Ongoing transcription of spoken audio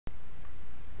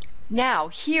Now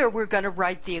here we're going to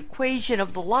write the equation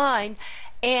of the line,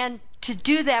 and to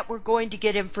do that we're going to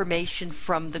get information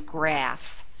from the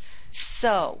graph.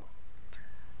 So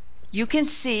you can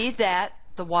see that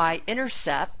the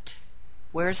y-intercept,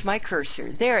 where's my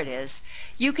cursor? There it is.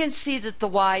 You can see that the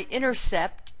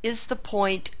y-intercept is the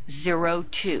point 0,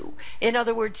 2. In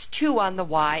other words, 2 on the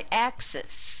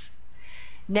y-axis.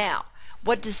 Now,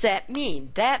 what does that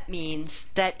mean? That means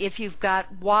that if you've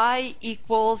got y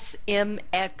equals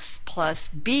mx plus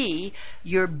b,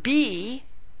 your b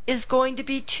is going to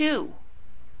be 2.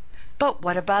 But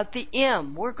what about the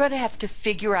m? We're going to have to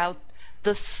figure out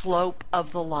the slope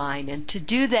of the line, and to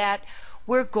do that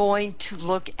we're going to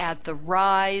look at the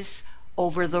rise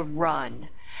over the run.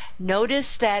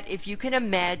 Notice that if you can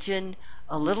imagine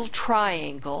a little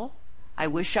triangle, I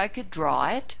wish I could draw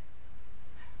it.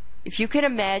 If you can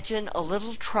imagine a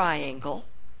little triangle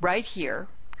right here,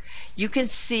 you can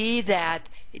see that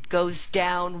it goes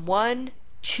down 1,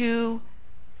 2,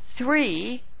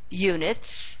 3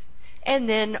 units and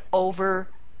then over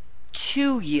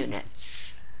 2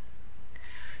 units.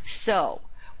 So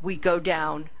we go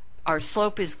down, our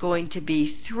slope is going to be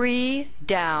 3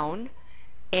 down,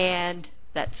 and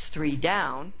that's 3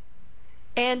 down,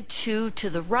 and 2 to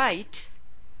the right.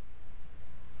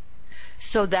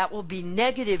 So that will be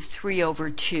negative 3 over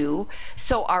 2.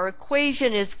 So our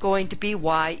equation is going to be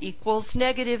y equals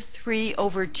negative 3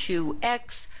 over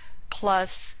 2x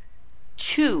plus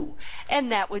 2.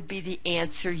 And that would be the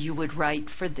answer you would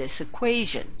write for this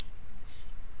equation.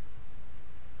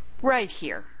 Right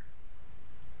here.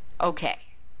 Okay.